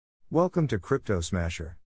Welcome to Crypto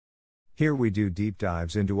Smasher. Here we do deep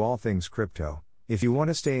dives into all things crypto. If you want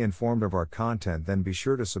to stay informed of our content, then be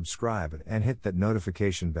sure to subscribe and hit that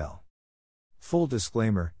notification bell. Full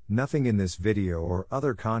disclaimer, nothing in this video or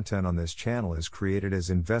other content on this channel is created as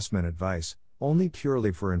investment advice, only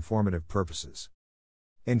purely for informative purposes.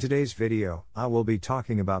 In today's video, I will be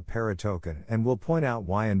talking about ParaToken and will point out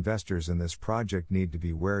why investors in this project need to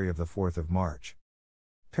be wary of the 4th of March.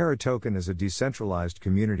 ParaToken is a decentralized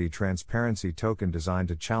community transparency token designed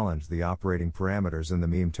to challenge the operating parameters in the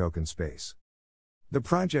meme token space. The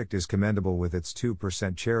project is commendable with its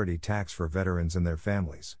 2% charity tax for veterans and their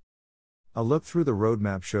families. A look through the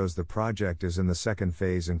roadmap shows the project is in the second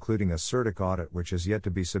phase, including a CertiK audit which is yet to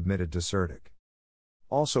be submitted to CertiK.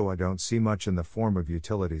 Also, I don't see much in the form of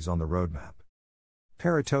utilities on the roadmap.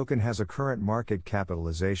 ParaToken has a current market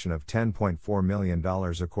capitalization of $10.4 million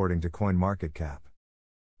according to CoinMarketCap.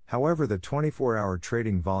 However, the 24-hour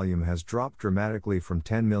trading volume has dropped dramatically from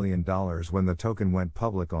 $10 million when the token went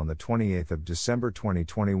public on the 28th of December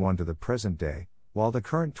 2021 to the present day, while the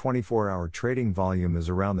current 24-hour trading volume is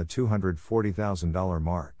around the $240,000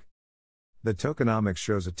 mark. The tokenomics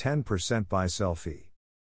shows a 10% buy-sell fee.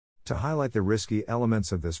 To highlight the risky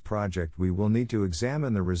elements of this project, we will need to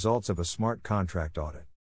examine the results of a smart contract audit.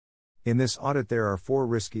 In this audit, there are 4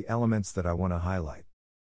 risky elements that I want to highlight.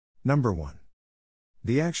 Number 1.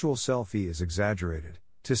 The actual sell fee is exaggerated.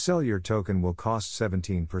 To sell your token will cost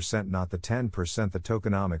 17%, not the 10% the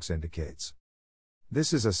tokenomics indicates.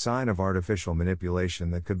 This is a sign of artificial manipulation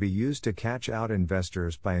that could be used to catch out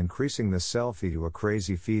investors by increasing the sell fee to a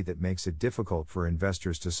crazy fee that makes it difficult for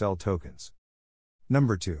investors to sell tokens.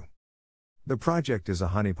 Number 2. The project is a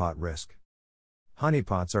honeypot risk.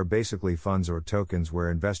 Honeypots are basically funds or tokens where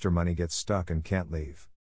investor money gets stuck and can't leave.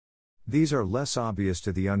 These are less obvious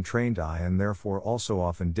to the untrained eye and therefore also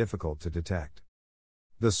often difficult to detect.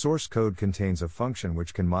 The source code contains a function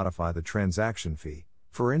which can modify the transaction fee.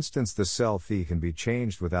 For instance, the sell fee can be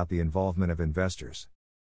changed without the involvement of investors.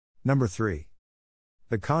 Number 3.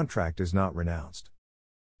 The contract is not renounced.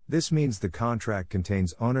 This means the contract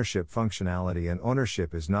contains ownership functionality and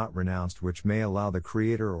ownership is not renounced, which may allow the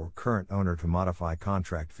creator or current owner to modify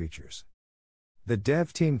contract features. The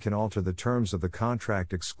dev team can alter the terms of the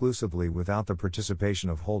contract exclusively without the participation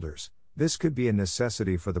of holders. This could be a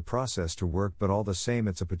necessity for the process to work, but all the same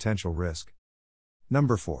it's a potential risk.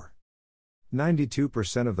 Number 4.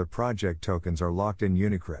 92% of the project tokens are locked in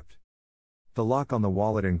Unicrypt. The lock on the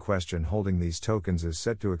wallet in question holding these tokens is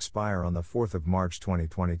set to expire on the 4th of March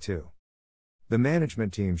 2022. The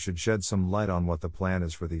management team should shed some light on what the plan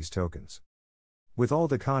is for these tokens. With all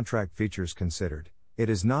the contract features considered, it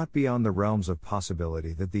is not beyond the realms of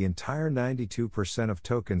possibility that the entire 92% of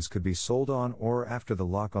tokens could be sold on or after the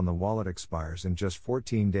lock on the wallet expires in just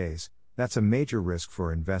 14 days. That's a major risk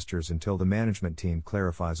for investors until the management team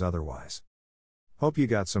clarifies otherwise. Hope you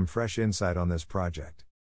got some fresh insight on this project.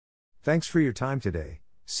 Thanks for your time today.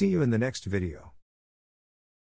 See you in the next video.